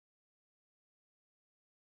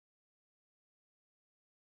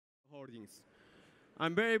Holdings.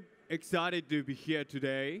 I'm very excited to be here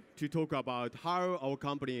today to talk about how our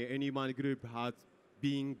company, AnyMind Group, has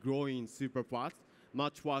been growing super fast,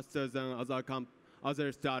 much faster than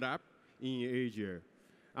other startups in Asia.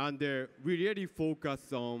 And we really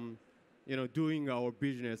focus on doing our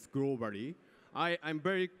business globally. I'm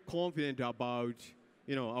very confident about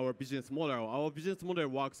our business model. Our business model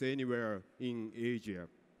works anywhere in Asia.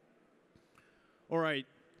 All right,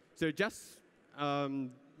 so just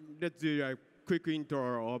let's do a quick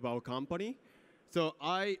intro of our company. So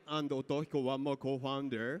I and Otohiko, one more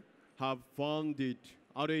co-founder, have founded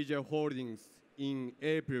AnyMind Holdings in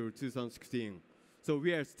April 2016. So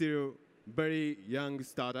we are still very young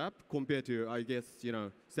startup compared to, I guess,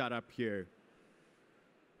 startup here.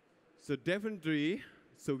 So definitely,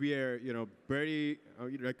 so we are, very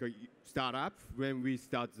like a startup when we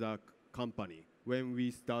start the company, when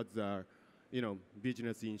we start the,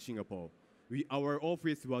 business in Singapore. Our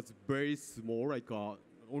office was very small, like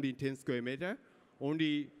only 10 square meter,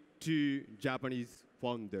 only 2 Japanese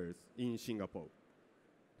founders in Singapore.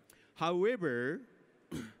 However,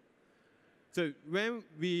 so when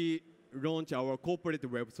we launched our corporate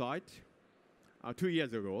website 2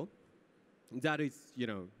 years ago, that is,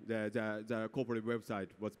 the corporate website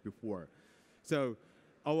was before. So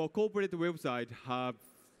our corporate website have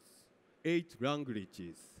 8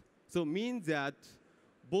 languages. So means that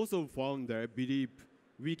both of founders believe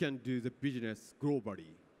we can do the business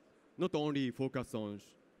globally, not only focus on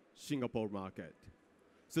Singapore market.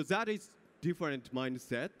 So that is different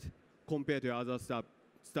mindset compared to other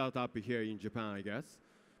startup here in Japan, I guess.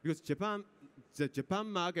 Because the Japan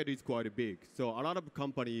market is quite big. So a lot of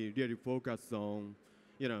companies really focus on,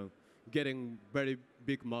 getting very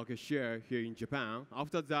big market share here in Japan.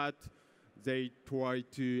 After that, they try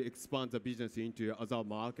to expand the business into other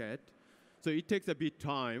market. So it takes a bit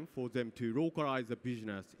time for them to localize the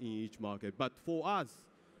business in each market. But for us,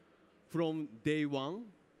 from day one,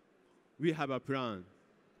 we have a plan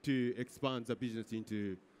to expand the business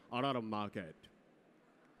into a lot of market.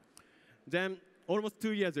 Then almost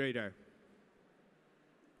 2 years later,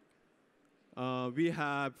 we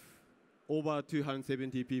have over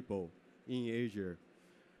 270 people in Asia.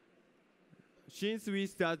 Since we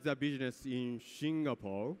started the business in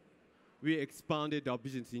Singapore, we expanded our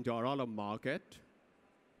business into a lot of market.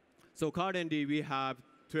 So currently we have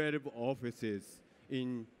 12 offices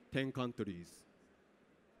in 10 countries.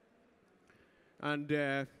 And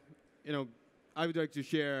I would like to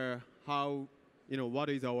share how, what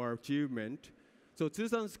is our achievement. So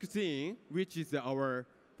 2016, which is our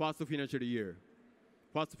first financial year.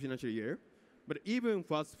 But even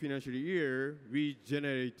first financial year, we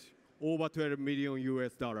generate over $12 million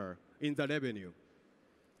in the revenue.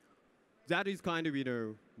 That is kind of,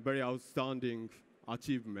 very outstanding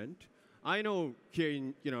achievement. I know here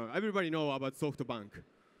in, everybody know about SoftBank.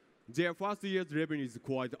 Their first year's revenue is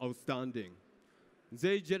quite outstanding.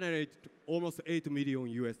 They generate almost $8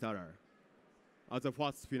 million as a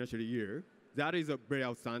first financial year. That is very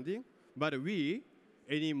outstanding. But we,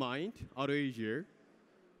 AnyMind, out of Asia,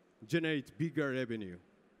 generate bigger revenue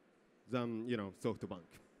than,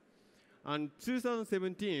 SoftBank. And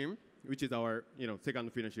 2017, which is our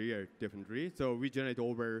second financial year, definitely. So we generate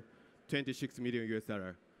over $26 million.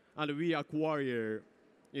 And we acquire,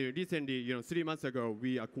 recently, 3 months ago,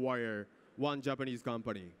 we acquired one Japanese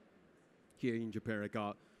company here in Japan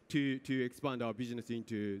to expand our business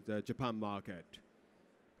into the Japan market.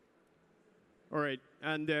 All right,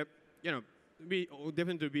 and we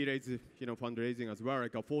definitely raise fundraising as well,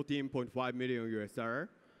 like a $14.5 million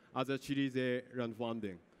as a Series A round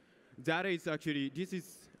funding. That is actually,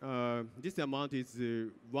 this amount is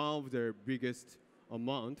one of the biggest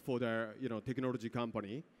amount for the technology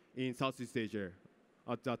company in Southeast Asia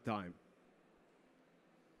at that time.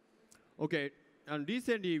 Okay, and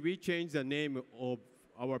recently we changed the name of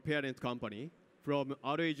our parent company from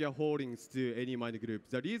AnyMind Holdings to AnyMind Group.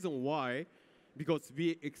 The reason why, because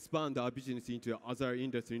we expand our business into other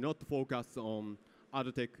industry, not focus on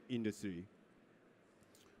other tech industry.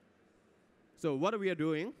 So what we are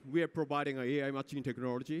doing, we are providing an AI matching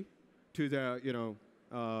technology to the,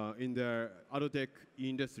 in the ad tech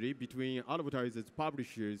industry between advertisers,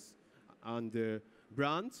 publishers, and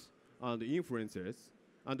brands and influencers.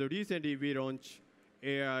 And recently we launched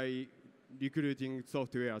AI recruiting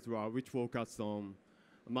software as well, which focuses on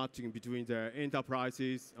matching between the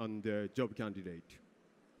enterprises and the job candidate.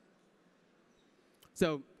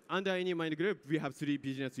 So under AnyMind Group, we have 3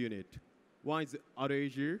 business units. One is Ad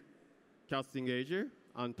Asia, Casting Asia,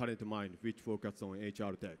 and Talent Mind, which focus on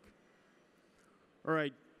HR tech. All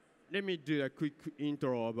right, let me do a quick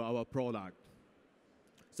intro of our product.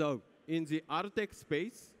 So in the ad tech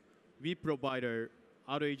space, we provide a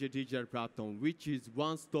outreach digital platform, which is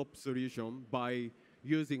one-stop solution by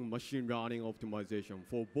using machine learning optimization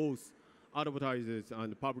for both advertisers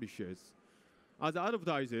and publishers. As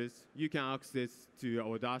advertisers, you can access to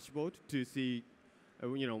our dashboard to see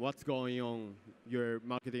what's going on your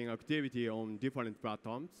marketing activity on different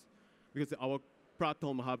platforms, because our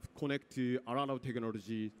platform have connect to a lot of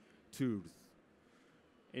technology tools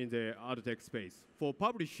in the ad tech space. For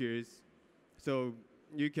publishers, so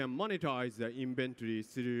you can monetize the inventory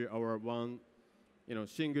through our one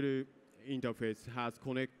single interface has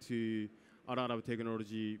connect to a lot of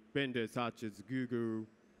technology vendors such as Google,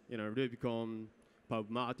 Rubicon,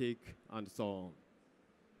 Pubmatic, and so on.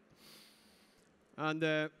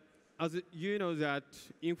 And as you know that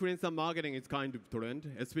influencer marketing is kind of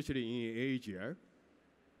trend, especially in Asia.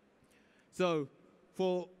 So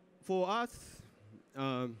for us,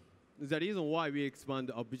 the reason why we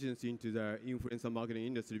expand our business into the influencer marketing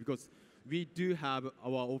industry, because we do have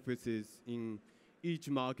our offices in each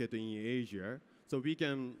market in Asia, so we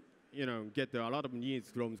can get a lot of needs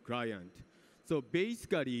from the client. So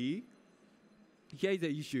basically, here is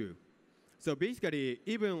the issue. So basically,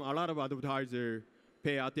 even a lot of advertisers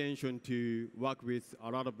pay attention to work with a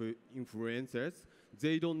lot of influencers,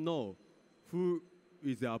 they don't know who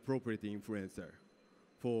is the appropriate influencer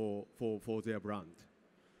for their brand.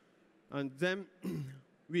 And then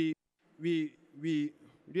we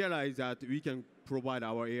realize that we can provide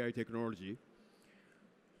our AI technology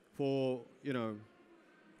for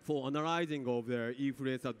analyzing of the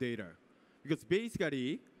influencer data. Because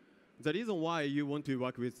basically, the reason why you want to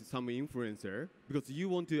work with some influencer, because you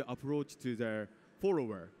want to approach to the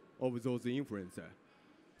follower of those influencers.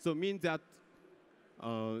 So it means that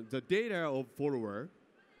the data of follower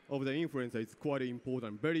of the influencer is quite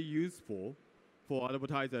important, very useful for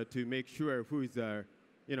advertiser to make sure who is the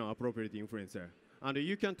appropriate influencer. And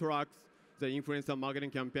you can track the influencer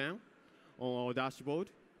marketing campaign on our dashboard.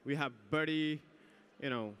 We have very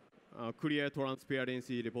clear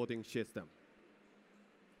transparency reporting system.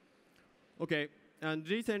 Okay, and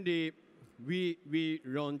recently we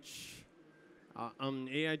launched an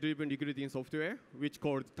AI-driven recruiting software which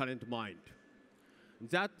called AnyMind.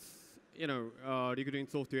 That's recruiting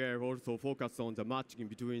software also focus on the matching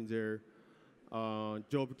between their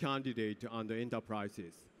job candidate and the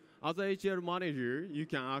enterprises. As a HR manager, you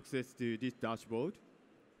can access to this dashboard,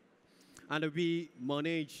 and we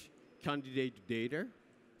manage candidate data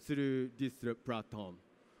through this platform.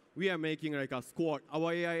 We are making like a score.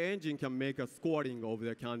 Our AI engine can make a scoring of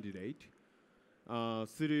the candidate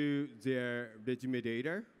through their resume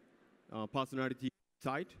data, personality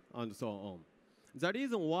site, and so on. The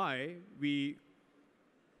reason why we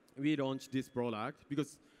launched this product,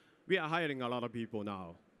 because we are hiring a lot of people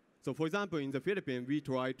now. So for example, in the Philippines, we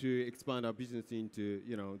try to expand our business into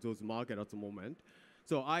those markets at the moment.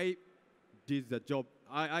 So I did the job.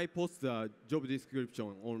 I post the job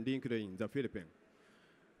description on LinkedIn in the Philippines.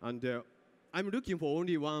 And I'm looking for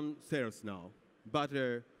only one sales now, but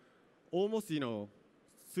almost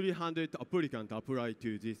 300 applicants apply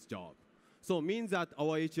to this job. So it means that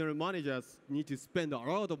our HR managers need to spend a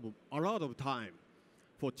lot of time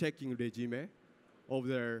for checking resume of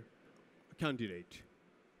their candidate.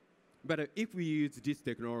 But if we use this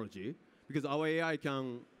technology, because our AI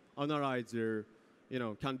can analyze their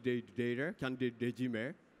candidate data, candidate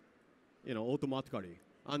resume, automatically.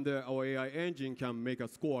 And our AI engine can make a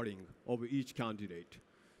scoring of each candidate.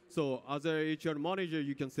 So as a HR manager,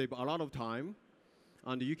 you can save a lot of time,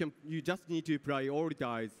 and you just need to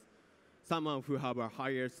prioritize someone who have a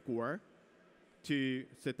higher score to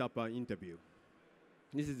set up an interview.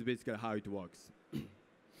 This is basically how it works.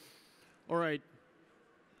 All right.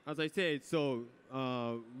 As I said, so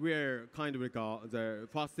we're kind of like the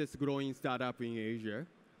fastest growing startup in Asia.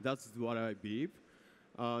 That's what I believe.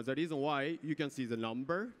 The reason why, you can see the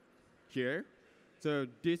number here. So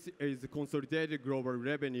this is the consolidated global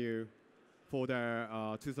revenue for the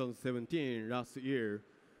 2017 last year.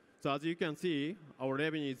 So as you can see, our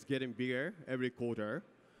revenue is getting bigger every quarter,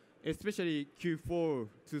 especially Q4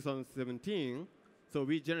 2017. So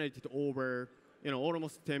we generated over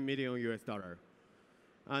almost $10 million US.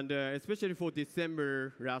 And especially for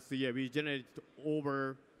December last year, we generated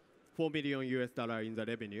over $4 million US in the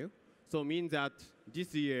revenue. So it means that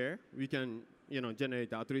this year we can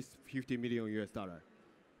generate at least $50 million US.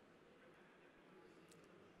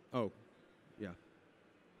 Oh, yeah.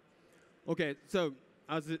 Okay, so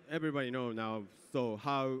as everybody knows now, so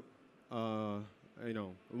how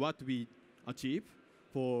what we achieved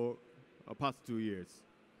for the past 2 years.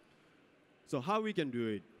 So how we can do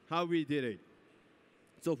it, how we did it.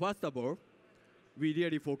 So first of all, we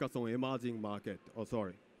really focus on emerging market. Oh,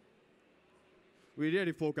 sorry. we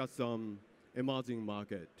really focus on emerging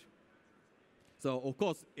market. So of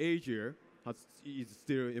course, Asia is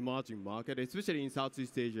still emerging market, especially in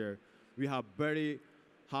Southeast Asia. We have very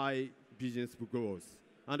high business growth.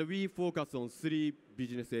 And we focus on 3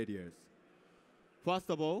 business areas. First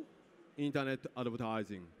of all, internet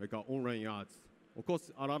advertising, like online ads. Of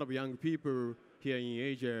course, a lot of young people here in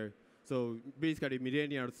Asia, so basically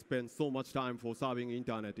millennials spend so much time for surfing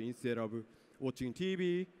internet instead of watching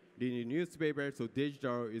TV, reading newspapers, so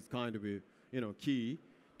digital is kind of key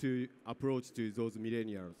to approach to those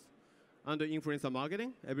millennials. And the influencer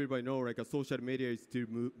marketing, everybody know like social media is still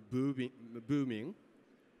booming.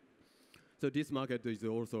 So this market is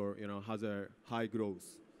also has a high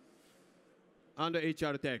growth. And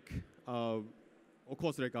HR tech, of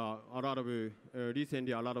course, like a lot of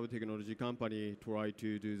recently a lot of technology company try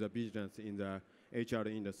to do the business in the HR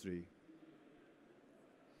industry.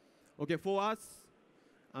 Okay, for us,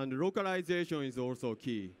 and localization is also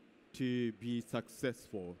key to be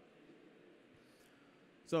successful.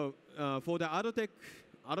 So for the ad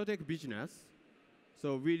tech business,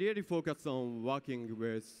 so we really focus on working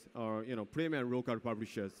with our premium local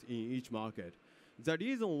publishers in each market. The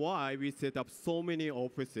reason why we set up so many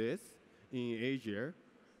offices in Asia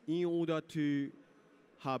in order to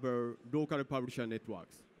have a local publisher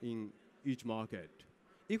networks in each market.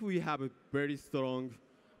 If we have a very strong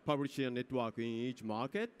publisher network in each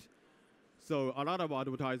market, so a lot of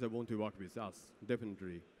advertisers want to work with us,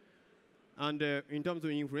 definitely. And in terms of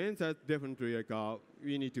influencers, definitely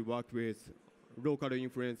we need to work with local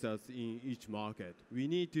influencers in each market. We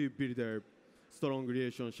need to build a strong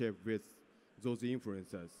relationship with those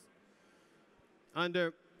influencers. And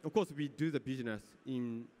of course, we do the business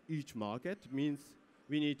in each market, means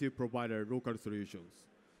we need to provide local solutions.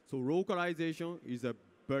 So localization is a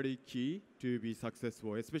very key to be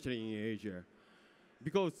successful, especially in Asia.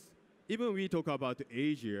 Because even we talk about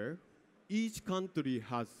Asia, each country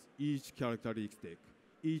has each characteristic,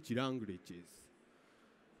 each languages.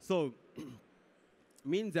 So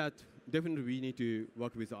means that definitely we need to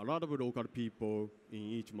work with a lot of local people in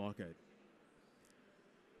each market.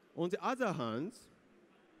 On the other hand,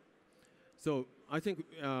 so I think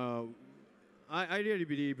I really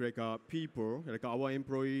believe people, like our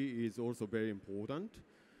employee is also very important.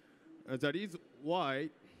 That is why,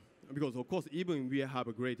 because of course even we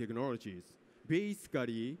have great technologies,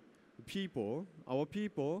 basically our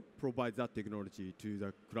people provide that technology to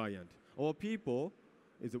the client. Our people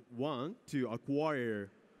is one to acquire,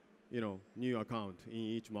 new account in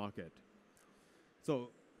each market. So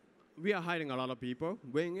we are hiring a lot of people.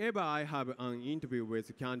 Whenever I have an interview with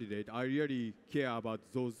a candidate, I really care about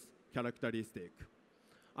those characteristics.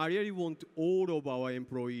 I really want all of our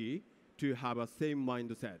employees to have a same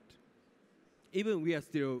mindset. Even we are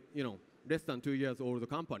still, less than 2 years old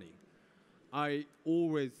company. I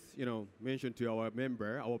always, mention to our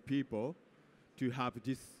people, to have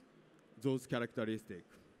those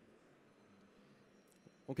characteristics.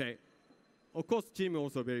 Okay. Of course, team is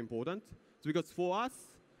also very important. So because for us,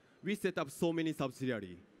 we set up so many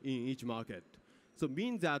subsidiaries in each market. So it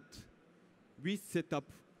means that we set up,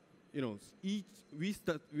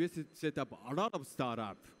 we set up a lot of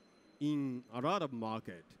startups in a lot of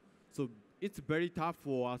markets. So it's very tough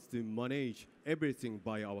for us to manage everything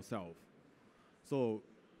by ourselves. So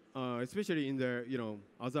especially in the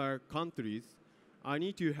other countries, I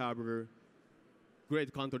need to have a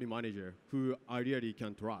great country manager who I really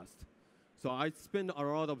can trust. So I spend a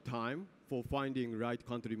lot of time for finding right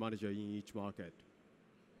country manager in each market.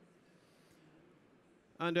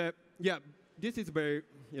 And yeah, this is very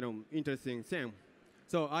interesting thing.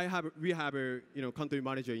 So we have a country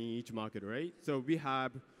manager in each market, right? So we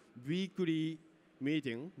have weekly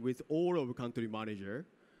meeting with all of country manager,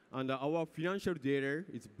 and our financial data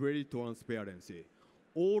is very transparency.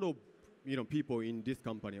 All of people in this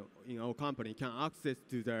company, in our company, can access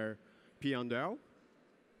to their P&L,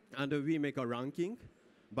 and we make a ranking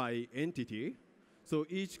by entity. So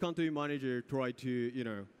each country manager try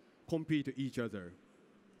to compete each other,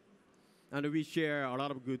 and we share a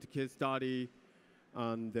lot of good case study,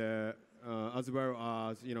 and as well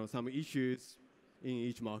as some issues in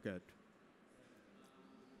each market.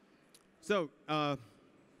 So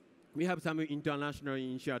we have some international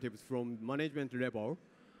initiatives from management level.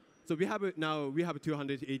 So we have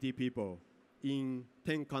 280 people in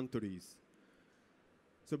 10 countries.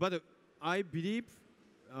 So, but I believe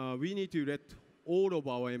we need to let all of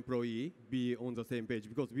our employees be on the same page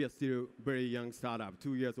because we are still very young startup,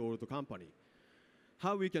 2 years old company.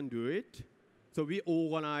 How we can do it? So we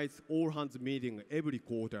organize all hands meeting every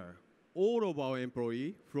quarter. All of our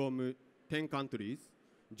employees from 10 countries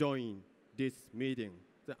join this meeting.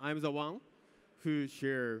 So I'm the one who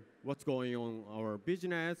share what's going on our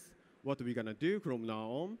business, what we're gonna do from now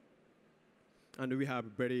on, and we have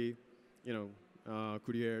very,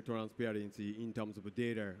 clear transparency in terms of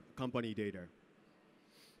data, company data.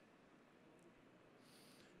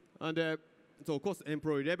 And so of course,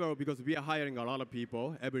 employee level, because we are hiring a lot of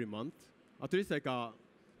people every month, at least like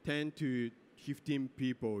 10 to 15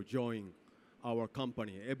 people join our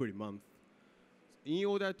company every month. In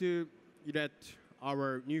order to let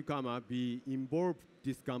our newcomer be involved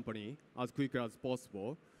in this company as quickly as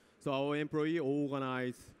possible, so our employee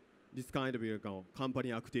organize this kind of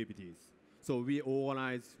company activities. So we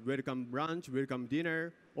organize welcome lunch, welcome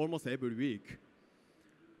dinner almost every week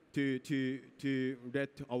to let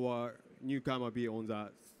our newcomer be on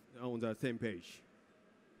the same page.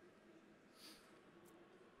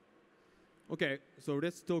 Okay, so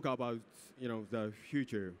let's talk about the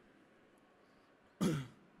future.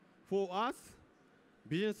 For us,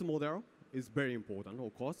 business model is very important,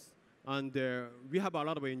 of course, and we have a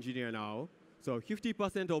lot of engineers now. So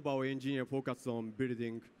 50% of our engineers focus on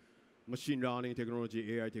building machine learning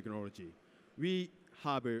technology, AI technology. We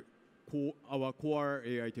have our core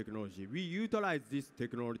AI technology. We utilize this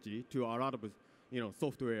technology to a lot of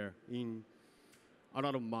software in a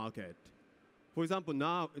lot of market. For example,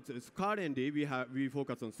 now it's currently we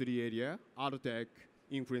focus on 3 areas: ad tech,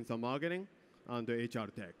 influencer marketing, and HR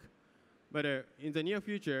tech. But in the near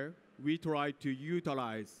future, we try to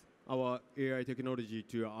utilize our AI technology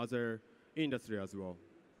to other industries as well.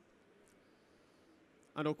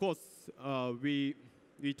 And of course, we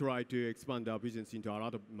try to expand our business into a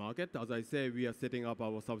lot of markets. As I say, we are setting up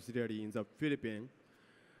our subsidiary in the Philippines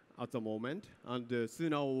at the moment. And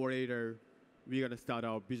sooner or later, we're going to start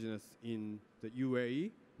our business in the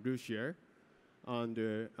UAE, Russia, and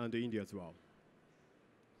India as well.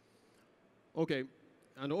 Okay,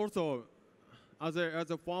 and also, as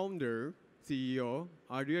a founder, CEO,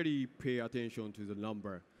 I really pay attention to the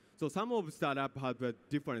number. So some of startups have a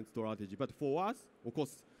different strategy, but for us, of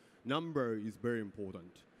course, number is very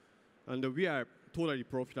important. And we are totally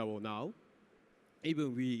profitable now,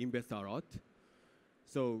 even we invest a lot.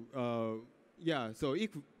 So so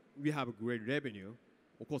if we have great revenue,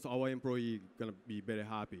 of course, our employee gonna be very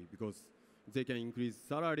happy because they can increase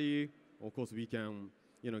salary. Of course, we can,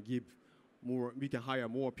 give more. We can hire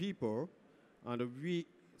more people, and we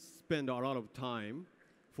spend a lot of time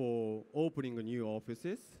for opening new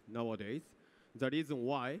offices nowadays. The reason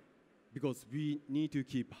why, because we need to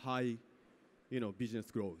keep high, business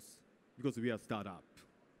growth because we are a startup.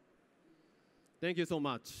 Thank you so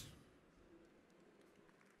much.